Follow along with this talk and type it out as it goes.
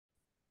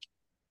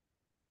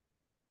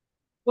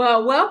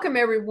Well, welcome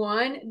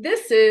everyone.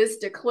 This is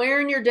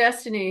Declaring Your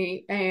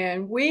Destiny,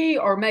 and we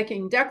are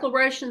making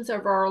declarations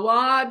of our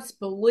lives,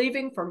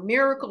 believing for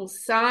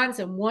miracles, signs,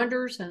 and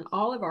wonders, and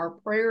all of our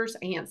prayers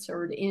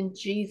answered in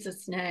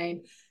Jesus'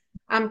 name.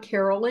 I'm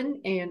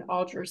Carolyn, and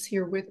Audra's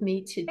here with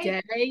me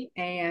today,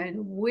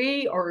 and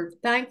we are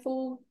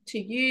thankful to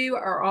you,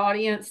 our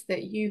audience,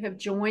 that you have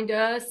joined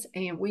us,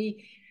 and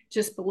we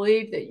just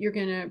believe that you're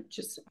going to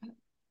just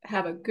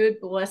have a good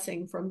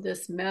blessing from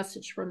this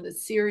message from the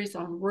series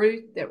on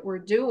Ruth that we're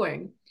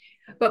doing.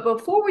 But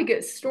before we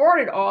get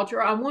started,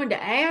 Audra, I wanted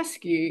to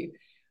ask you,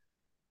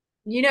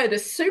 the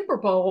Super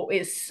Bowl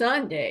is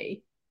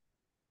Sunday.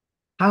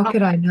 How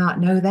could I not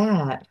know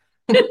that?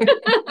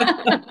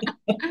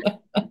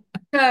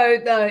 So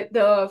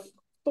the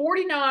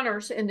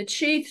 49ers and the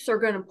Chiefs are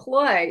going to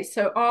play.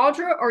 So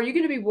Audra, are you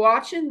going to be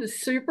watching the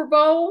Super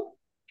Bowl?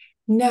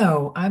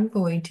 No, I'm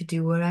going to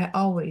do what I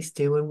always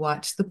do and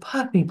watch the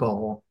Puppy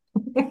Bowl.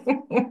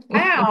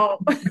 Wow.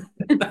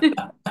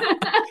 I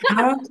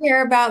don't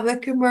care about the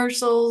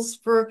commercials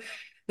for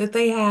that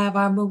they have.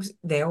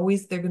 They're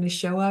going to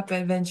show up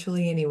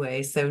eventually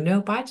anyway. So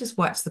nope, I just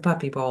watch the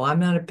Puppy Bowl. I'm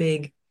not a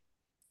big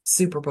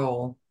Super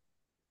Bowl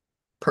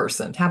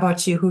person. How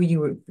about you? Who are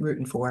you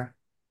rooting for?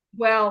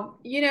 Well,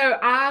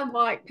 I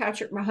like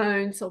Patrick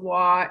Mahomes a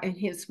lot and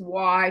his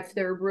wife.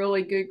 They're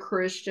really good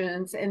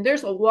Christians, and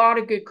there's a lot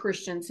of good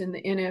Christians in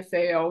the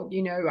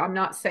NFL. I'm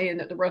not saying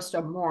that the rest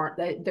of them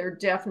aren't. There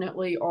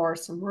definitely are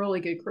some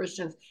really good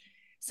Christians.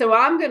 So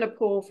I'm going to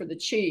pull for the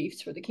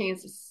Chiefs, for the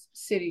Kansas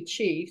City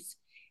Chiefs.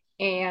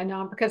 And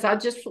because I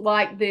just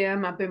like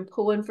them, I've been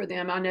pulling for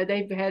them. I know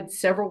they've had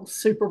several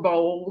Super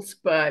Bowls,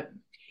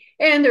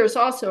 and there's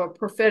also a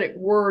prophetic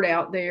word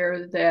out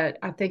there that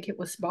I think it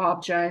was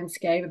Bob Jones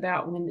gave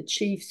about when the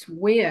Chiefs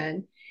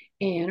win.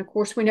 And of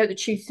course, we know the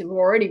Chiefs have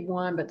already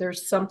won, but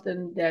there's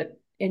something that,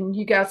 and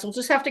you guys will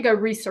just have to go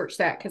research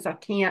that because I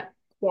can't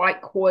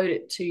quite quote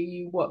it to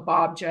you what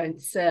Bob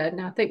Jones said.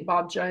 And I think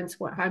Bob Jones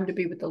went home to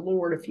be with the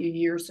Lord a few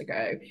years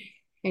ago,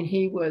 and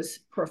he was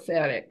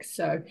prophetic.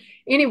 So,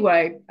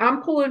 anyway,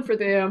 I'm pulling for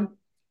them.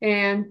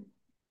 And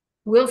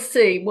we'll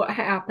see what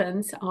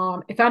happens.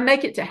 If I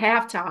make it to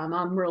halftime,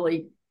 I'm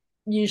really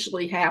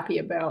usually happy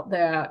about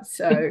that.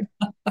 So,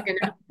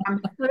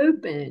 I'm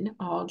hoping,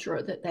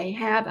 Audra, that they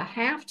have a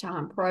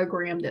halftime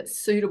program that's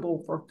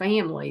suitable for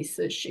families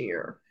this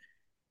year,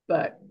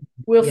 but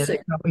we'll Yeah, see.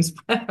 that's always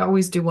I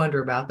always do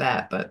wonder about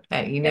that, but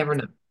hey, you Yes, never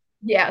know.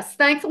 yes.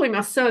 Thankfully, my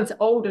son's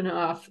old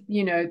enough,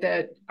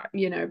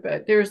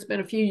 but there's been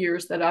a few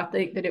years that I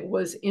think that it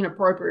was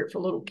inappropriate for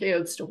little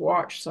kids to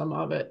watch some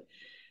of it.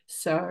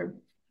 So,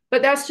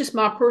 but that's just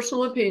my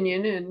personal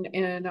opinion, and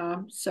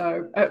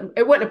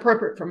it wasn't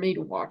appropriate for me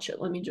to watch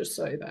it. Let me just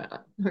say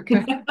that.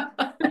 Okay,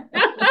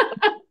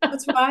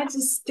 That's why I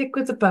just stick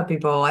with the Puppy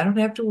Bowl. I don't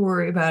have to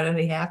worry about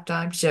any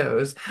halftime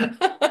shows.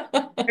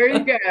 there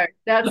you go.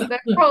 That's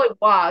probably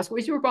wise.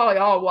 We should probably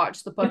all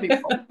watch the Puppy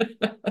Bowl.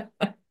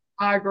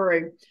 I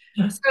agree.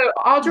 So,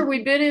 Audra,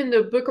 we've been in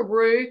the Book of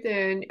Ruth,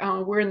 and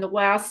we're in the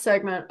last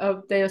segment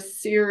of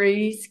this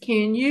series.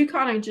 Can you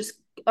kind of just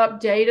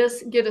update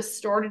us, get us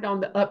started on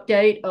the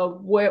update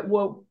of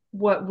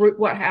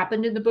what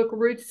happened in the Book of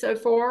Ruth so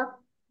far?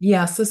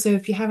 Yeah, so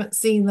if you haven't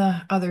seen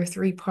the other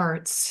three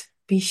parts,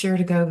 be sure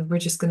to go. We're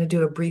just going to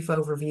do a brief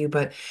overview,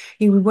 but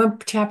we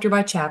went chapter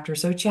by chapter.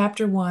 So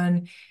chapter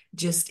one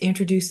just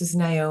introduces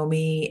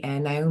Naomi,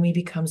 and Naomi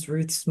becomes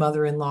Ruth's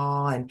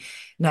mother-in-law, and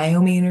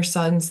Naomi and her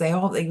sons,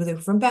 they're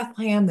from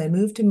Bethlehem, they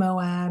moved to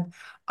Moab.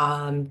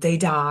 They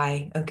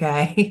die,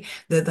 okay.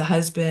 The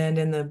husband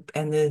and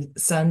the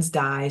sons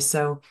die.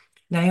 So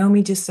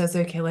Naomi just says,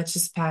 okay, let's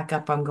just pack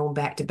up. I'm going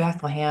back to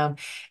Bethlehem,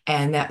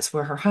 and that's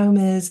where her home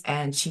is.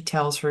 And she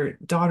tells her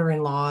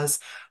daughter-in-laws,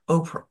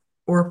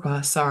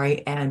 Orpah,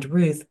 sorry, and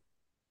Ruth,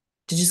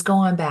 to just go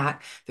on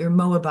back. They're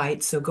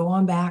Moabites, so go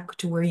on back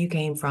to where you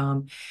came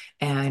from,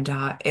 and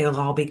it'll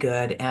all be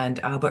good. And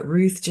but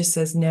Ruth just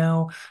says,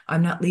 "No,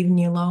 I'm not leaving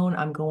you alone.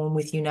 I'm going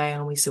with you,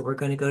 Naomi. So we're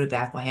going to go to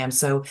Bethlehem."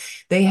 So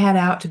they head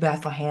out to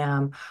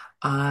Bethlehem.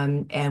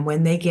 And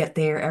when they get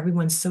there,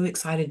 everyone's so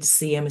excited to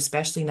see him,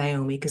 especially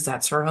Naomi, because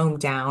that's her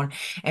hometown.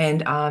 And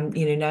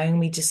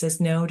Naomi just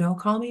says, "No, don't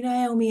call me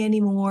Naomi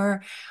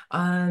anymore.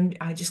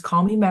 I just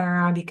call me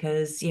Mara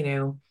because,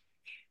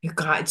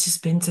 God, it's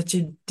just been such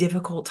a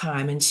difficult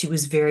time. And she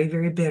was very,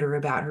 very bitter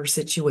about her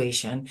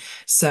situation.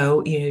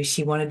 So,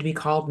 she wanted to be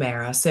called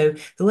Mara. So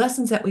the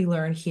lessons that we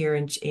learn here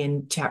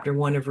in chapter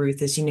one of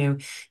Ruth is,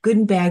 good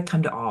and bad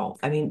come to all.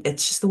 I mean,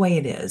 it's just the way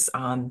it is.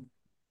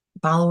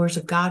 Followers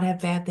of God have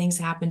bad things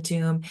happen to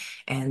them,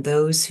 and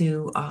those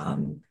who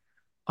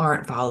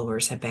aren't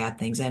followers have bad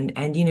things. And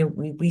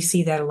we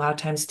see that a lot of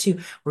times too,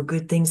 where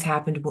good things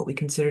happen to what we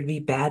consider to be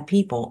bad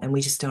people, and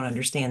we just don't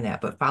understand that.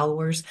 But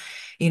followers,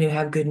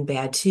 have good and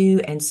bad too.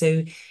 And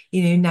so,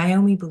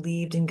 Naomi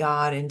believed in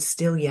God, and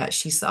still yet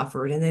she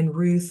suffered. And then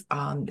Ruth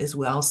as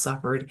well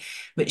suffered,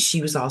 but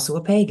she was also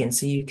a pagan.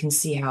 So you can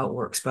see how it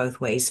works both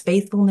ways.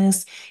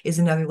 Faithfulness is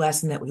another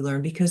lesson that we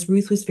learn, because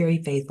Ruth was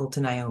very faithful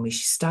to Naomi.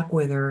 She stuck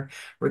with her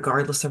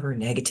regardless of her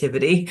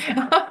negativity.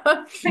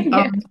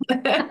 Yeah. Um,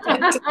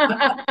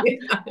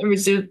 it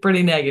was just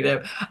pretty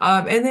negative.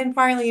 And then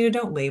finally,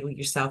 don't label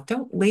yourself.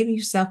 Don't label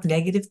yourself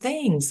negative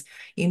things.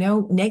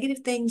 Negative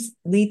things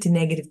lead to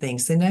negative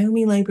things. So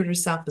Naomi labeled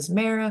herself as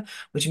Mara,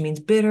 which means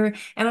bitter.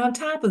 And on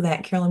top of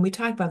that, Carolyn, we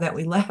talked about that.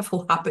 We laugh a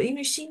lot, but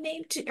she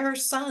named her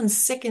son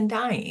sick and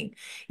dying.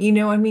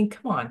 I mean,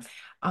 come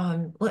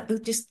on.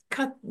 Let's just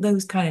cut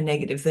those kind of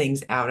negative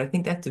things out. I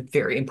think that's a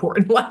very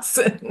important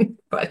lesson.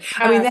 But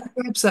I mean, Uh, that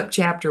wraps up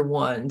chapter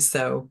one.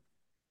 So,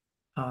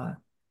 uh,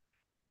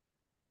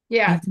 you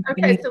Yes. think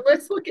Okay, any, so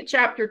let's look at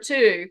chapter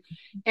two.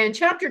 And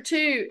chapter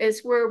two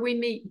is where we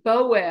meet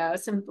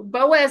Boaz, and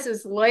Boaz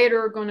is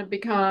later going to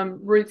become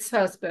Ruth's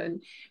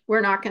husband.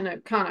 We're not going to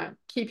kind of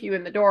keep you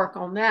in the dark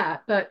on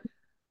that, but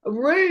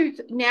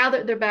Ruth, now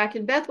that they're back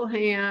in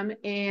Bethlehem,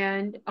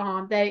 and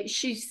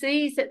she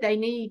sees that they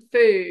need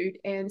food,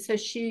 and so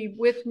she,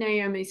 with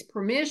Naomi's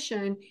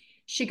permission,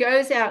 she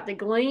goes out to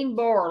glean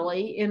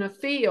barley in a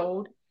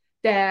field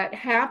that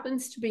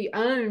happens to be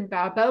owned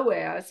by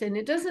Boaz. And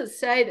it doesn't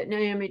say that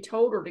Naomi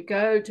told her to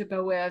go to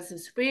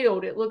Boaz's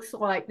field. It looks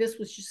like this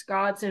was just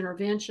God's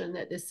intervention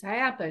that this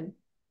happened.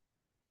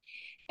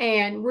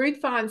 And Ruth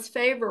finds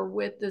favor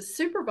with the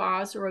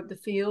supervisor of the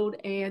field.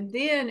 And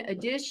then,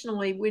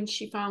 additionally, when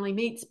she finally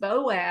meets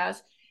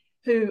Boaz,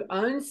 who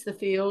owns the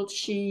field,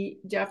 she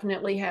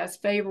definitely has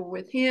favor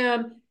with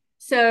him.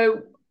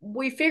 So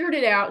we figured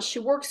it out. She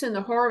works in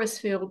the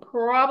harvest field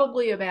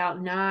probably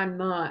about 9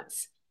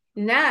 months.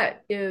 And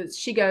that is,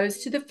 she goes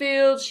to the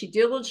field, she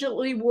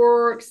diligently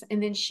works,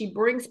 and then she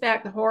brings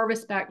back the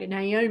harvest back to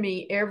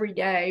Naomi every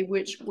day,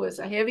 which was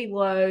a heavy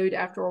load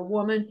after a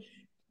woman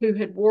who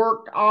had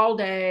worked all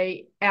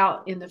day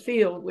out in the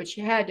field, which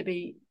had to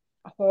be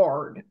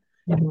hard.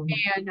 Mhm.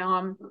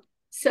 And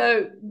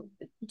so,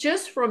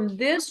 just from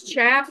this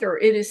chapter,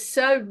 it is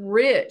so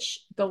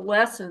rich, the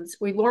lessons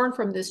we learn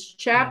from this Yeah.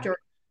 chapter.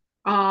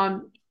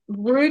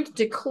 Ruth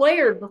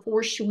declared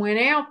before she went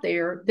out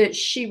there that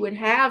she would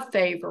have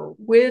favor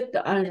with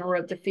the owner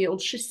of the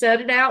field. She said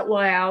it out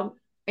loud,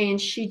 and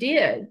she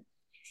did.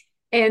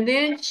 And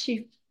then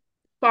she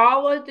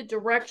followed the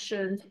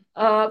directions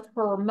of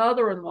her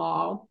mother in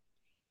law,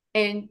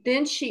 and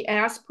then she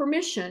asked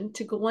permission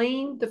to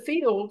glean the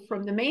field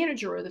from the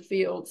manager of the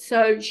field.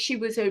 So she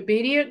was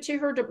obedient to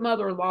her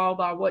mother in law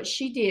by what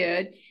she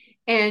did.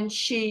 And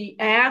she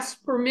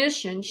asked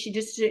permission. She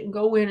just didn't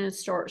go in and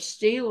start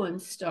stealing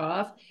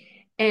stuff.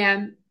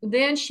 And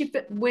then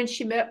when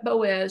she met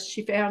Boaz,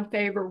 she found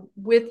favor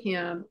with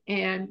him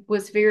and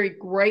was very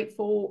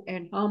grateful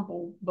and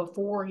humble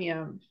before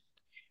him.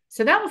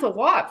 So that was a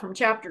lot from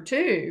chapter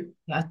two.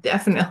 Yeah,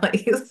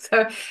 definitely.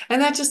 So,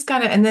 and that just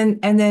kind of,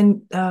 and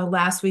then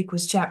last week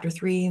was chapter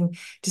three, and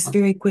just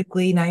very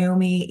quickly,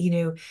 Naomi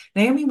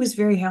was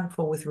very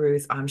helpful with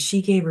Ruth.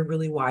 She gave her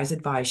really wise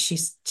advice. She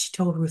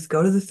told Ruth,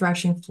 go to the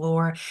threshing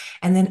floor,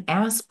 and then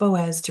ask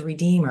Boaz to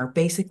redeem her.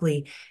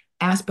 Basically,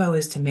 ask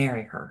Boaz to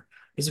marry her.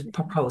 Is a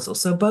proposal.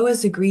 So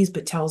Boaz agrees,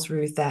 but tells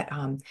Ruth that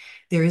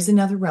there is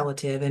another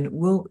relative, and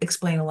we'll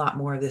explain a lot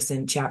more of this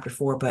in chapter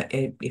four. But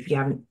if you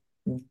haven't,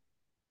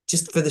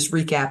 just for this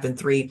recap in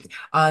three,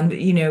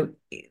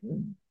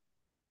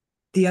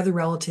 the other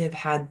relative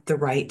had the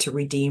right to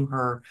redeem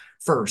her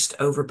first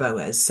over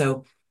Boaz.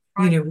 So,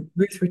 Right.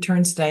 Ruth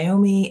returns to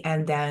Naomi,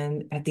 and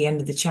then at the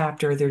end of the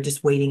chapter, they're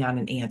just waiting on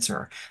an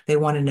answer. They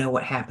want to know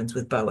what happens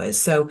with Boaz.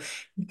 So,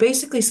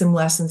 basically, some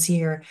lessons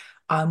here.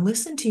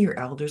 Listen to your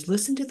elders,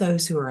 listen to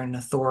those who are in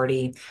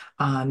authority.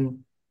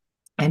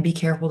 And be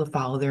careful to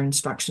follow their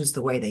instructions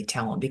the way they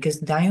tell them,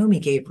 because Naomi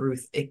gave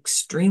Ruth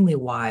extremely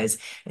wise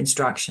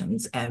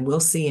instructions, and we'll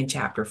see in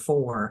chapter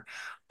four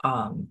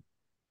um,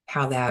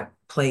 how that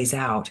plays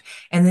out.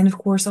 And then, of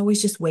course,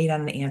 always just wait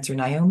on an answer.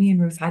 Naomi and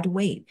Ruth had to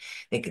wait.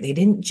 They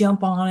didn't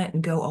jump on it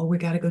and go, oh, we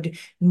got to go do.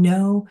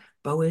 No,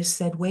 Boaz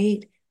said,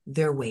 wait,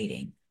 they're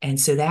waiting. And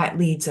so that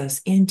leads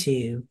us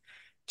into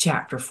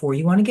chapter four.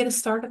 You want to get us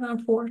started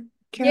on four,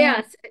 Carolyn?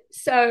 Yes.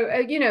 So,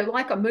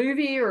 like a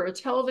movie or a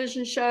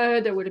television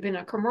show, there would have been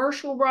a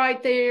commercial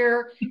right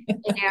there.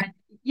 And,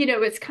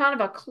 it's kind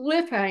of a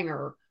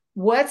cliffhanger.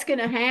 What's going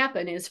to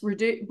happen is Ruth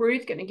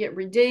going to get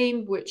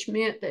redeemed, which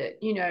meant that,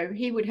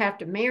 he would have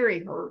to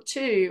marry her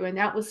too. And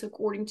that was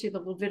according to the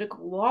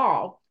Levitical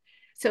law.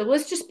 So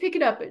let's just pick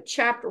it up at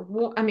chapter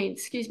one. I mean,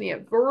 excuse me,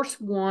 at verse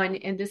one.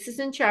 And this is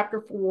in chapter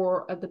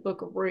four of the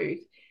book of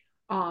Ruth.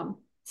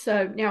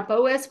 So now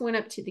Boaz went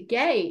up to the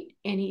gate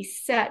and he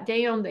sat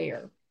down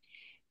there.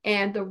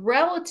 And the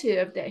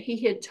relative that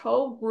he had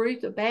told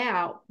Ruth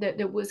about, that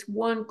there was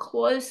one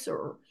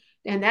closer,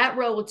 and that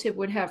relative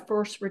would have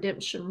first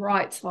redemption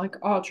rights, like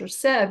Audra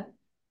said,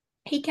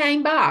 he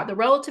came by. The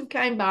relative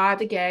came by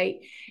the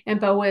gate,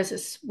 and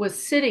Boaz was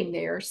sitting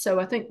there. So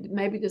I think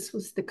maybe this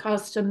was the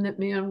custom that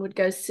men would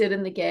go sit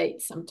in the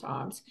gate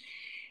sometimes.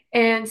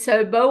 And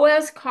so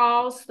Boaz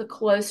calls the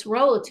close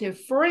relative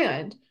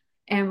friend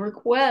and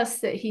requests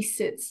that he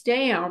sits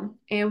down.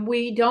 And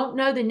we don't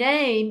know the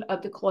name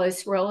of the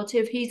close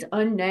relative. He's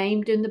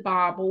unnamed in the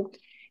Bible.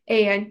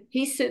 And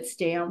he sits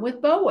down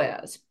with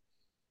Boaz.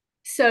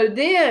 So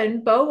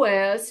then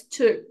Boaz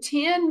took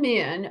 10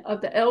 men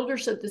of the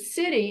elders of the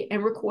city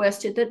and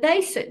requested that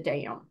they sit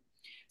down.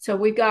 So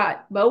we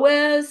got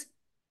Boaz,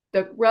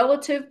 the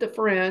relative, the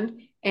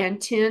friend,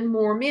 and 10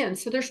 more men.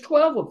 So there's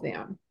 12 of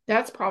them.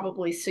 That's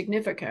probably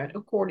significant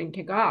according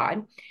to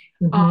God.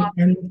 Mhm.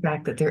 And the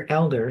fact that they're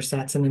elders,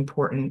 that's an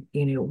important,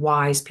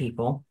 wise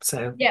people. So,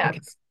 okay.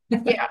 Yes,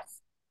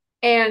 yes.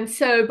 And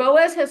so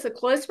Boaz has a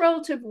close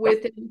relative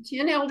with him,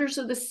 10 elders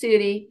of the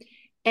city,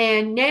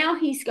 and now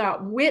he's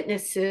got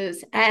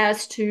witnesses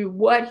as to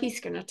what he's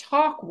going to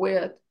talk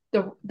with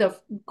the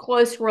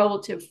close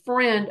relative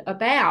friend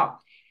about.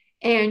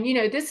 And,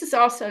 this is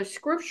also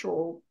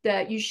scriptural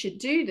that you should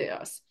do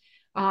this.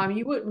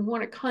 You wouldn't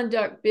want to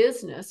conduct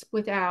business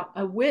without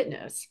a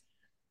witness.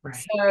 Right.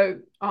 So,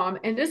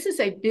 and this is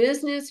a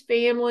business,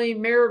 family,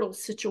 marital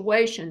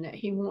situation that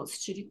he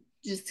wants to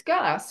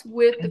discuss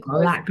with the A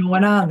close. lot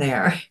going on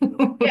there.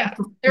 Yes,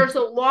 there's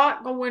a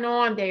lot going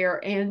on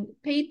there, and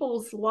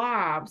people's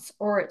lives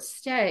are at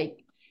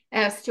stake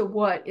as to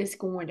what is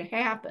going to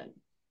happen.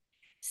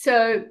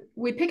 So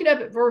we pick it up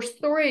at verse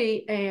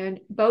 3, and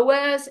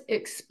Boaz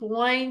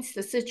explains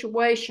the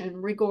situation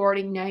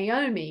regarding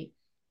Naomi,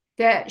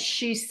 that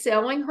she's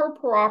selling her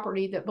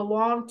property that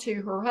belonged to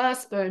her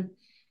husband.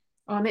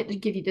 I meant to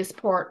give you this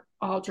part,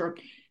 Audra.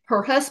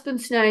 Her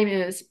husband's name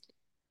is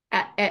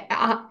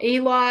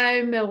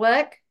Eli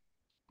Melech.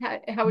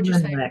 How would you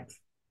say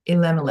Elimelech.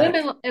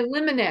 Elimelech.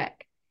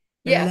 Elimelech.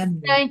 Yes,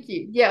 Elimelech. thank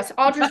you. Yes,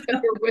 Audra's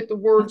better with the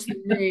words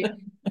than me.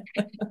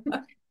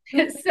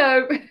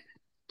 So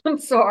I'm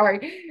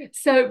sorry.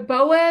 So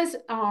Boaz,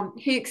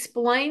 he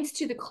explains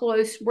to the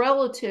close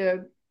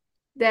relative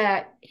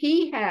that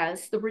he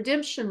has the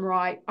redemption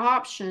right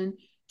option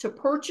to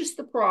purchase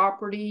the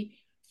property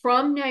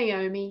from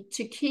Naomi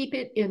to keep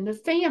it in the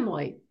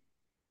family.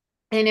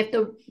 And if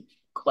the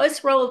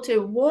close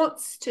relative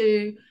wants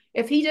to,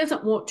 if he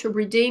doesn't want to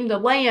redeem the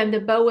land,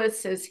 then Boaz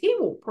says he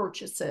will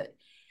purchase it.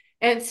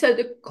 And so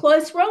the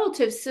close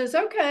relative says,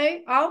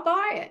 okay, I'll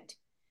buy it.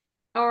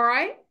 All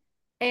right.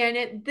 And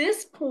at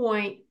this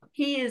point,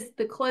 he is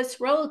the close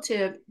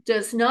relative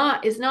is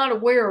not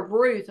aware of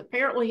Ruth.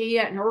 Apparently he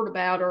hadn't heard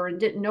about her and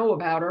didn't know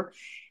about her.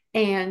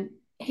 And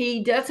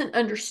he doesn't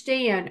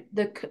understand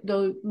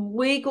the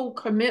legal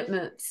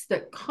commitments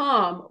that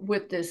come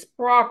with this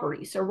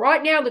property. So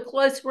right now the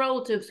close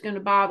relative is going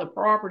to buy the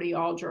property,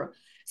 Audra.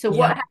 So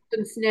what Yep.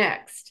 happens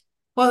next?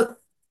 Well,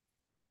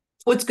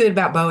 what's good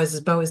about Boaz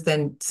is Boaz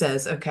then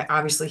says, okay,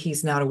 obviously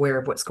he's not aware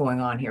of what's going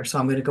on here. So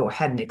I'm going to go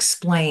ahead and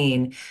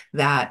explain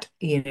that,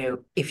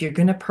 if you're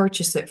going to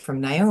purchase it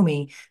from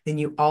Naomi, then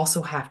you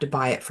also have to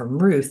buy it from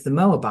Ruth, the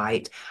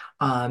Moabite,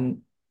 um,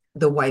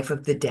 the wife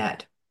of the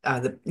dead.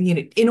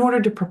 In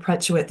order to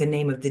perpetuate the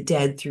name of the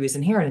dead through his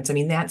inheritance. I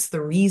mean, that's the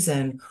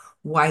reason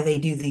why they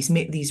do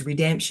these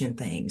redemption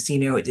things.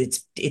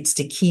 It's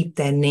to keep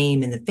that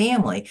name in the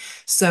family.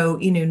 So,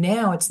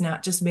 now it's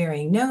not just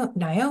marrying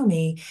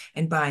Naomi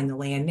and buying the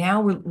land.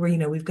 Now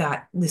we've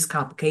got this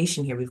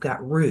complication here. We've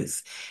got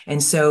Ruth.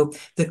 And so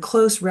the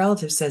close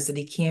relative says that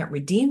he can't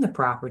redeem the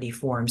property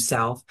for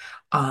himself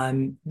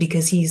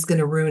because he's going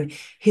to ruin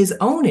his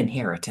own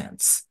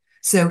inheritance.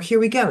 So here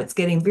we go. It's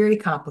getting very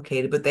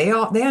complicated, but they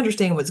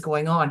understand what's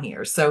going on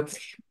here. So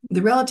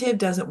the relative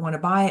doesn't want to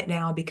buy it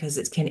now because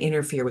it can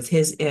interfere with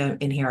his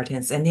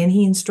inheritance. And then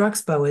he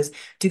instructs Boaz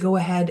to go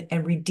ahead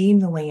and redeem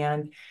the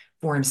land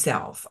for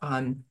himself.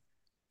 And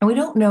we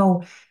don't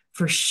know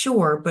for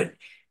sure, but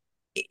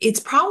it's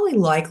probably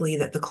likely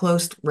that the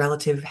close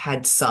relative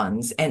had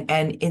sons.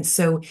 And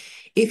so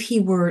if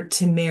he were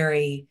to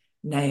marry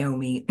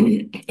Naomi,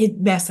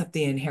 it'd mess up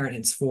the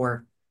inheritance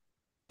for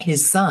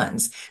his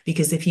sons,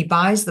 because if he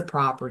buys the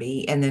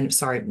property and then,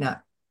 sorry,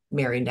 not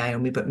marry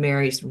Naomi, but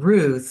marries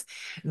Ruth,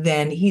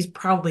 then he's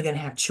probably going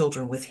to have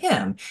children with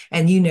him.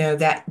 And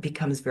that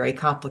becomes very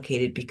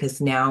complicated because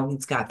now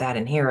he's got that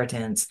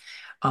inheritance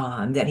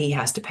that he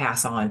has to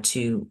pass on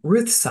to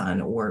Ruth's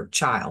son or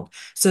child.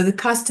 So the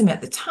custom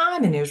at the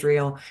time in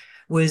Israel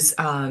was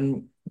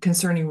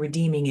concerning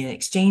redeeming and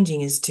exchanging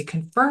is to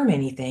confirm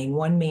anything.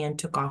 One man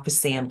took off his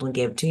sandal and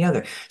gave it to the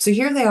other. So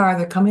here they are,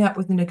 they're coming up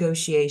with the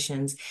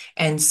negotiations.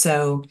 And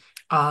so,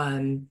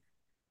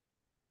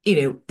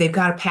 they've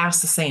got to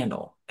pass the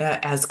sandal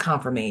as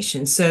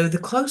confirmation. So the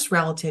close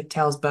relative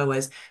tells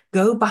Boaz,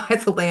 go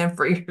buy the land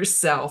for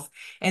yourself.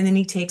 And then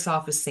he takes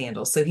off his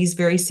sandals. So he's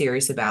very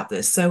serious about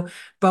this. So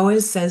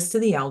Boaz says to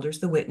the elders,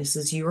 the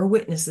witnesses, you are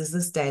witnesses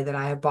this day that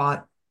I have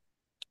bought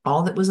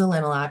all that was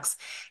Elimelech's,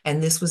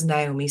 and this was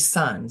Naomi's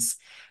sons.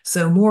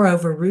 So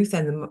moreover, Ruth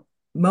and the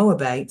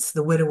Moabites,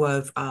 the widow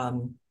of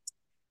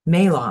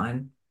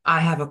Mahlon, I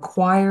have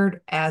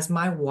acquired as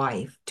my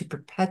wife to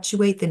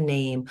perpetuate the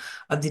name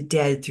of the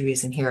dead through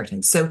his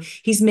inheritance. So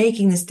he's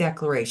making this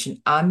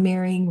declaration. I'm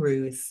marrying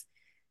Ruth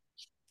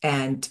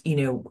and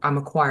I'm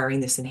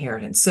acquiring this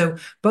inheritance. So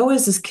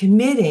Boaz is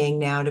committing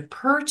now to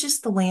purchase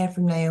the land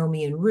from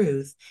Naomi and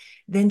Ruth,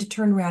 then to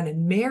turn around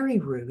and marry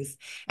Ruth,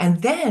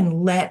 and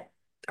then let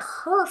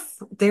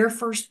their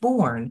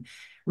firstborn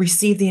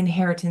receive the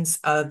inheritance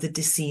of the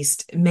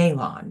deceased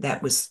Mahlon.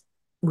 That was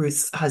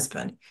Ruth's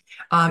husband.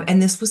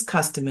 And this was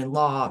custom and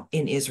law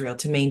in Israel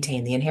to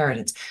maintain the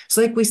inheritance.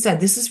 So, like we said,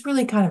 this is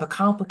really kind of a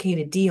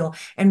complicated deal.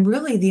 And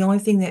really, the only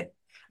thing that,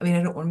 I mean,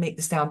 I don't want to make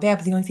this sound bad,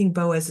 but the only thing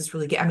Boaz is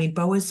really I mean,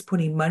 Boaz is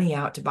putting money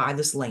out to buy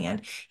this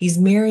land. He's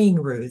marrying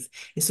Ruth.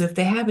 So, if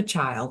they have a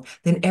child,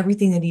 then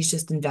everything that he's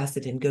just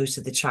invested in goes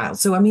to the child.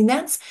 So, I mean,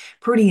 that's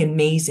pretty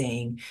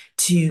amazing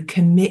to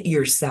commit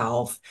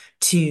yourself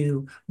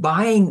to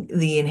buying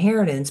the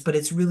inheritance, but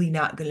it's really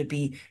not going to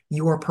be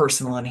your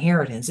personal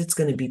inheritance. It's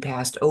going to be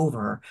passed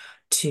over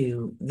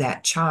to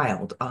that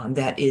child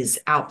that is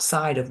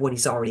outside of what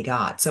he's already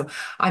got. So,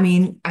 I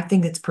mean, I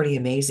think it's pretty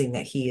amazing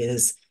that he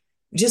is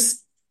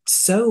just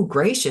so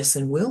gracious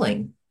and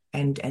willing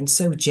and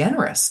so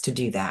generous to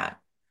do that.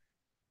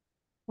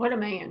 What a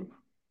man.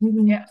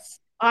 Mhm. Yes,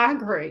 I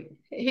agree.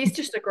 He's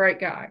just a great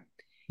guy.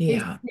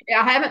 He's Yeah.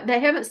 they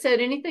haven't said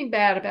anything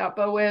bad about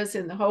Boaz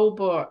in the whole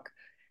book.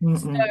 So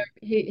Mm-mm.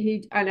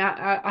 he and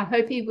I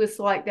hope he was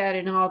like that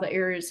in all the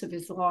areas of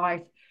his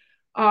life.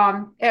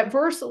 At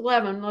verse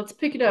 11, let's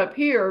pick it up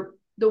here.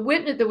 There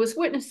was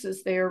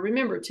witnesses there.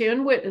 Remember,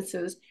 10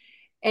 witnesses,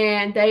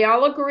 and they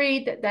all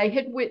agreed that they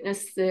had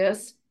witnessed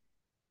this.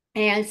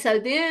 And so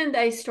then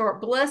they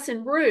start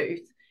blessing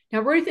Ruth.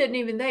 Now Ruth isn't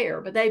even there,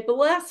 but they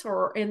bless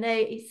her and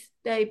they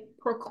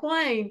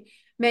proclaim,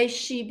 "May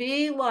she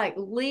be like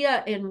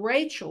Leah and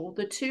Rachel,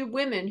 the two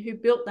women who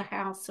built the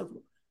house of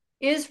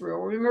Israel."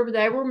 Remember,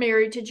 they were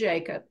married to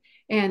Jacob,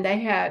 and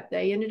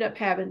they ended up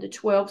having the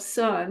 12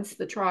 sons,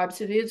 the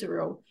tribes of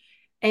Israel.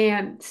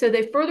 And so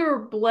they further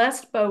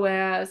blessed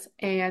Boaz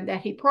and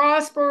that he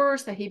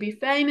prospers, that he be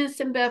famous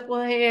in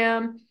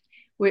Bethlehem,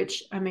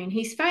 which I mean,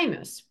 he's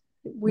famous.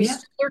 We Yeah.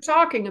 still are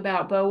talking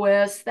about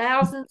Boaz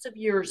thousands of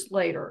years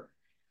later.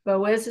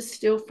 Boaz is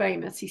still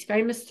famous. He's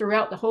famous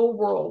throughout the whole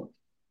world.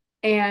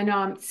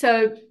 And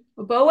so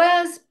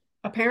Boaz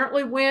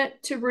apparently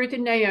went to Ruth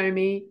and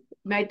Naomi,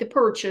 made the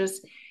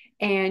purchase,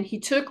 and he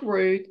took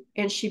Ruth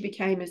and she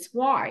became his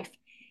wife.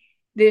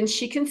 Then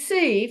she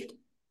conceived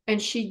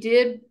and she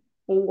did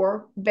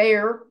or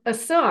bear a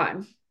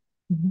son.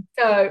 Mhm.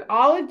 So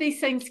all of these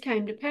things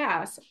came to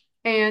pass.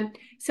 And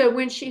so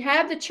when she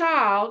had the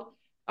child,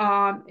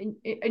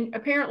 and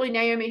apparently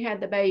Naomi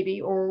had the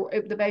baby, or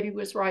the baby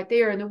was right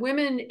there, and the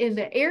women in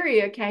the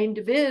area came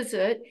to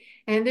visit,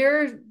 and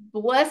they're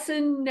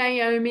blessing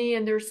Naomi,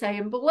 and they're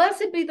saying,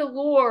 "Blessed be the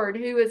Lord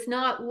who has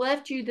not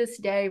left you this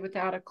day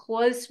without a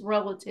close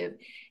relative,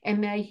 and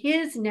may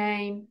his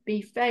name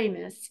be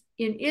famous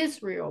in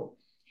Israel.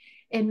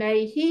 And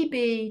may he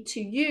be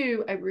to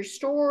you a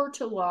restorer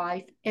to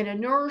life and a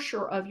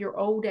nourisher of your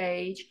old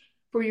age.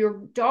 For your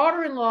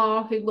daughter in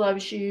law, who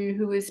loves you,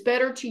 who is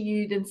better to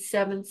you than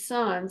 7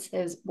 sons,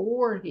 has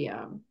borne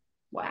him."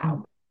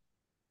 Wow.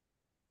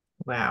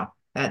 Wow.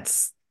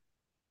 That's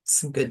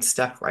some good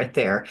stuff right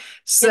there. It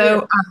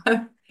So, is.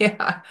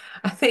 yeah,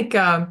 I think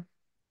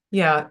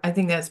yeah, I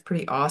think that's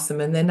pretty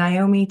awesome. And then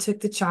Naomi took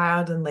the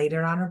child and laid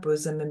it on her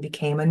bosom and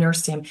became a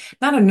nurse to him.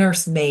 Not a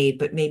nursemaid,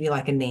 but maybe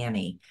like a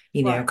nanny,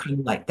 Right. kind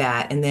of like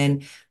that. And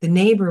then the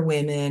neighbor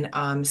women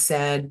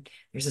said,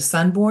 "There's a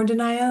son born to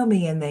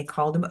Naomi," and they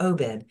called him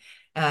Obed.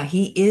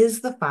 He is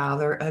the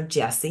father of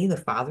Jesse, the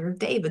father of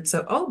David.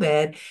 So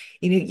Obed,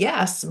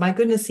 yes, my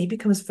goodness, he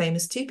becomes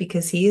famous too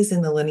because he is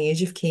in the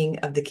lineage of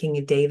the King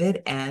of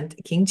David and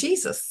King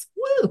Jesus.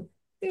 Woo!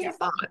 Who'd Yeah. have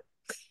thought?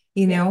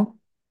 You Yeah. know?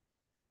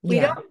 We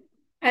Yeah. don't,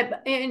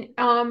 and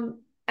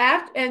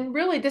after, and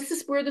really, this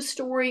is where the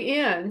story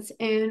ends.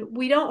 And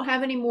we don't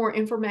have any more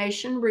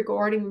information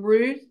regarding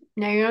Ruth,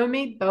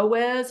 Naomi,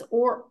 Boaz,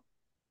 or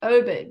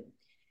Obed.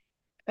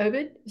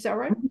 Obed, is that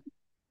right?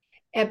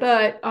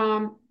 But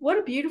what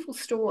a beautiful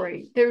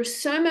story. There's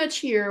so much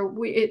here.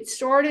 It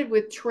started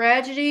with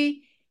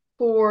tragedy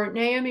for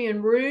Naomi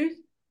and Ruth,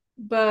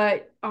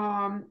 but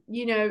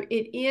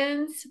it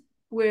ends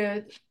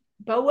with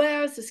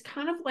Boaz is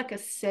kind of like a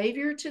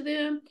savior to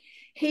them.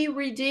 He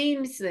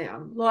redeems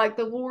them, like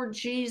the Lord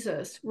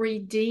Jesus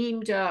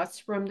redeemed us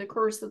from the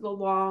curse of the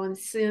law and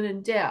sin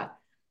and death.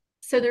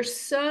 So there's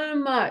so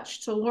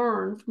much to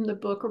learn from the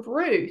book of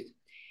Ruth.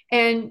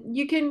 And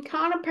you can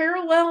kind of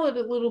parallel it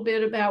a little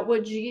bit about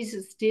what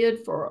Jesus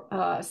did for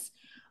us.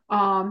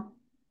 Um,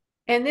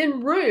 and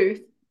then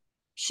Ruth,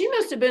 she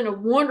must have been a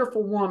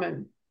wonderful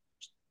woman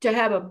to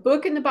have a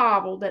book in the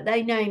Bible that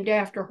they named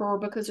after her,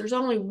 because there's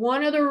only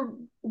one other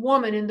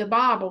woman in the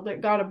Bible that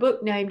got a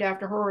book named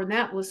after her, and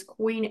that was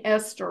Queen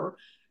Esther,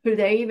 who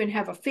they even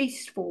have a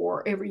feast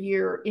for every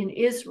year in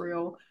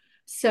Israel.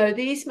 So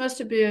these must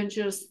have been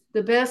just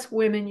the best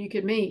women you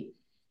could meet.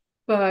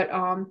 But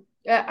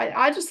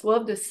I just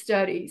love this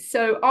study.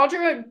 So,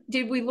 Audra,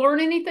 did we learn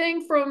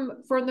anything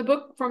from the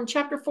book, from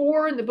chapter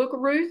 4 in the book of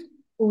Ruth?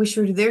 Well, we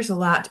sure do. There's a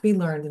lot to be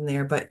learned in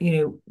there, but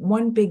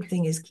one big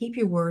thing is keep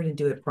your word and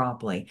do it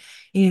promptly.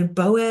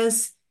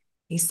 Boaz,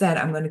 he said,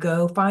 "I'm going to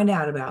go find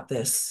out about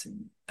this,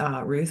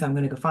 Ruth. I'm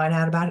going to go find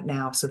out about it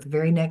now." So the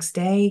very next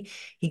day,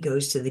 he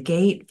goes to the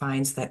gate,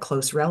 finds that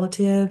close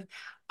relative,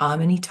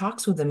 and he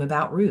talks with them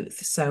about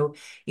Ruth. So,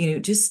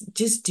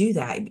 just do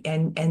that.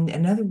 And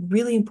another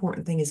really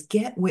important thing is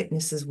get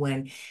witnesses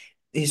when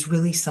is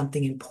really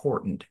something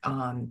important.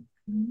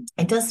 Mhm.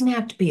 It doesn't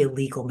have to be a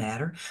legal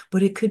matter,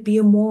 but it could be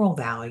a moral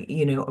value,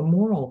 a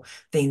moral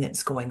thing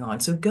that's going on.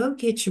 So go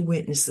get your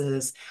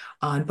witnesses.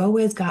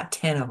 Boaz got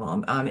 10 of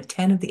them,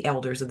 10 of the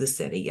elders of the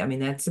city. I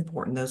mean, that's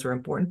important. Those are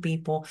important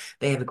people.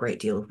 They have a great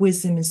deal of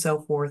wisdom and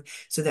so forth.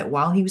 So that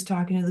while he was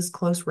talking to this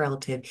close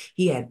relative,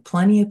 he had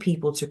plenty of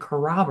people to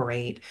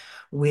corroborate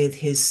with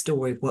his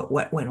story,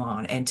 what went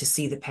on, and to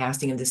see the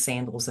passing of the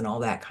sandals and all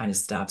that kind of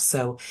stuff.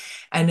 So,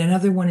 and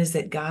another one is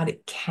that God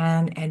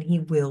can and he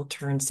will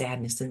turn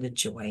sadness into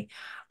joy.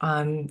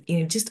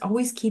 Just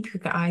always keep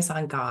your eyes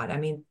on God. I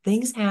mean,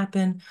 things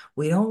happen.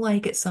 We don't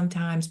like it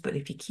sometimes, but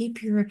if you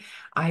keep your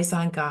eyes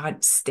on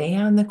God, stay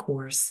on the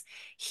course,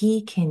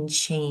 He can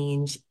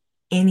change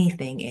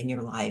anything in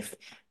your life,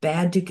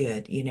 bad to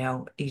good.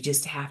 You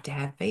just have to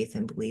have faith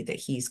and believe that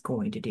He's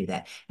going to do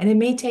that. And it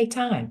may take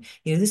time.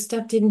 This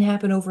stuff didn't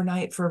happen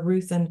overnight for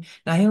Ruth and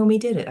Naomi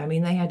did it. I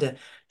mean, they had to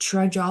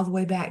trudge all the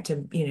way back to,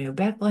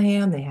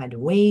 Bethlehem. They had to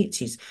wait.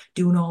 She's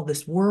doing all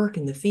this work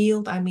in the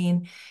field. I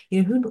mean,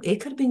 it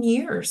could have been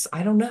years.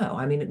 I don't know.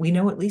 I mean, we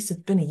know at least it's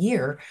been a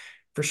year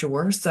for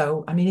sure.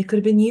 So, I mean, it could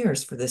have been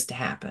years for this to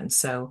happen.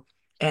 So,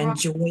 and Right.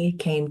 joy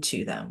came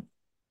to them.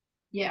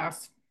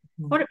 Yes.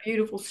 Mhm. What a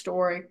beautiful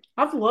story.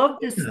 I've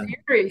loved this Yeah,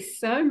 series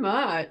so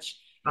much.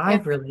 And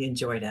I've really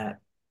enjoyed it.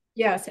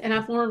 yes, and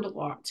I've learned a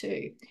lot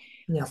too.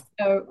 Yeah.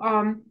 So,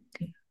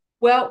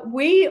 well,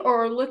 we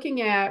are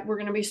looking at, we're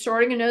going to be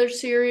starting another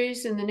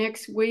series in the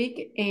next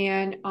week.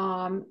 And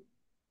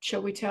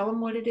shall we tell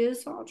them what it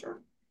is, Audra?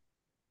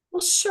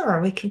 Well,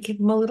 sure, we could give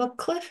them a little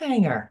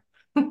cliffhanger.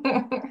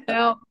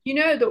 Well,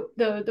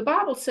 the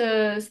Bible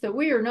says that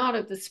we are not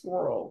of this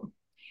world.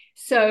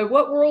 So,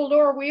 what world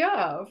are we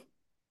of,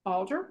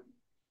 Audra?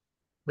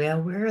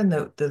 Well, we're in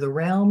the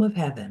realm of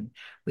heaven.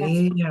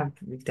 That's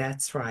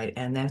That's right.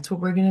 And that's what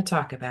we're going to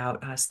talk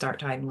about, start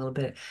talking a little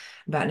bit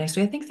about next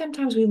week. I think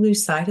sometimes we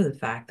lose sight of the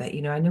fact that,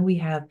 I know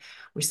we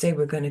say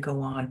we're going to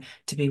go on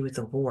to be with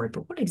the Lord,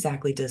 but what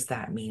exactly does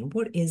that mean?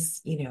 What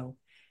is,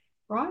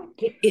 right.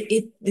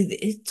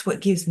 it's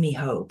what gives me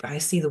hope. I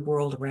see the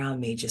world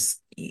around me,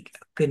 just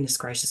goodness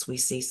gracious, we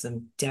see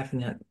some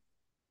definite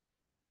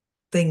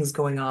things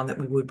going on that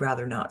we would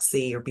rather not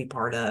see or be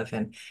part of.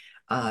 And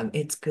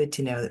it's good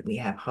to know that we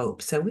have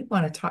hope. So we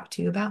want to talk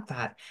to you about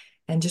that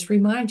and just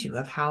remind you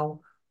of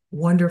how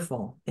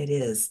wonderful it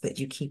is that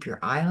you keep your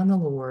eye on the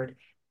Lord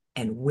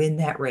and win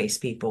that race,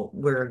 people.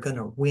 We're going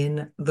to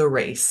win the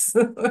race.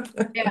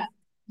 Yeah.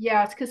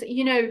 Yeah. It's because,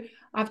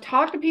 I've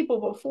talked to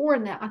people before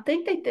and that I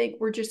think they think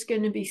we're just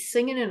going to be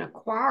singing in a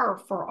choir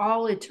for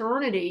all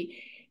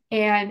eternity.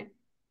 And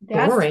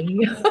that's, Boring.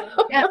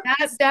 yeah,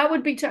 that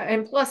would be,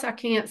 and plus I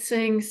can't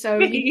sing. So,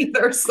 Me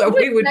either. So it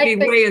would we would make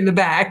be the way in the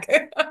back.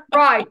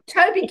 right.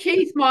 Toby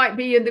Keith might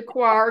be in the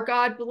choir.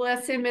 God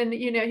bless him and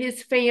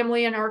his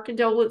family and our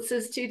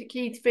condolences to the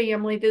Keith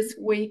family this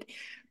week.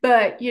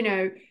 But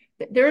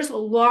there's a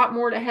lot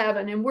more to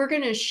heaven and we're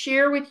going to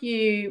share with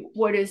you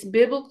what is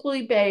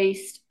biblically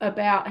based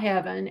about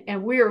heaven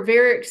and we are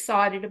very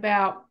excited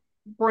about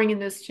bringing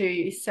this to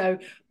you. So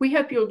we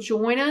hope you'll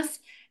join us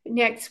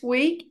next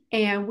week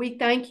and we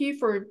thank you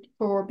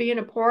for being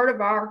a part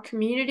of our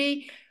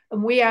community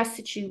and we ask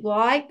that you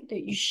like,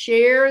 that you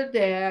share,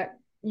 that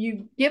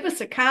you give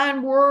us a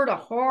kind word, a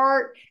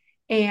heart,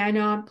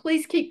 and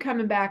please keep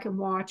coming back and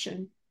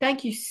watching.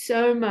 Thank you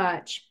so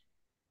much.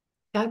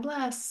 God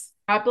bless.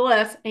 God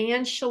bless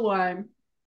and shalom.